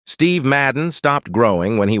Steve Madden stopped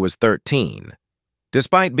growing when he was 13.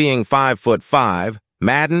 Despite being 5'5",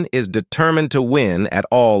 Madden is determined to win at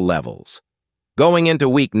all levels. Going into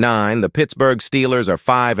Week 9, the Pittsburgh Steelers are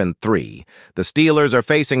 5-3. The Steelers are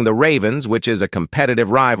facing the Ravens, which is a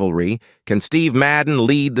competitive rivalry. Can Steve Madden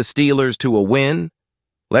lead the Steelers to a win?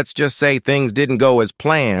 Let's just say things didn't go as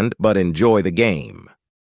planned, but enjoy the game.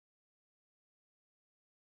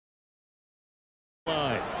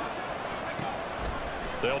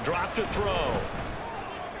 They'll drop to throw.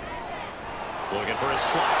 Looking for a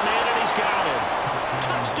slot man, and he's got him.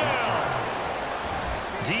 Touchdown!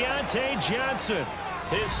 Deontay Johnson,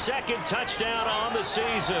 his second touchdown on the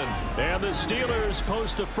season. And the Steelers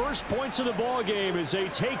post the first points of the ball game as they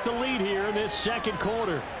take the lead here in this second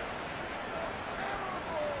quarter.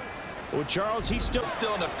 Well, Charles, he's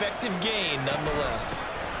still an effective gain nonetheless.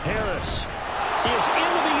 Harris is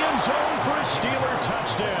into the end zone for a Steeler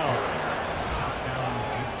touchdown.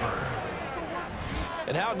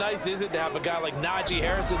 And how nice is it to have a guy like Najee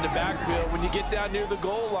Harris in the backfield when you get down near the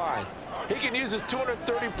goal line? He can use his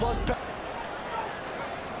 230-plus pounds.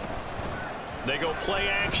 They go play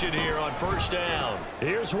action here on first down.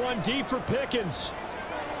 Here's one deep for Pickens.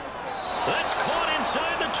 That's caught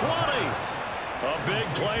inside the 20. A big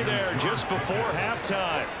play there just before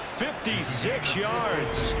halftime. 56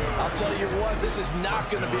 yards. I'll tell you what, this is not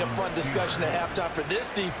going to be a fun discussion at halftime for this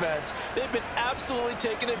defense. They've been absolutely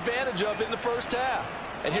taken advantage of in the first half.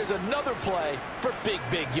 And here's another play for big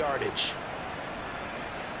yardage.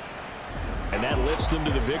 And that lifts them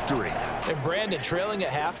to the victory. And Brandon, trailing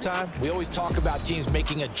at halftime, we always talk about teams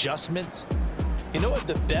making adjustments. You know what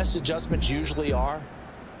the best adjustments usually are?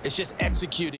 It's just executing.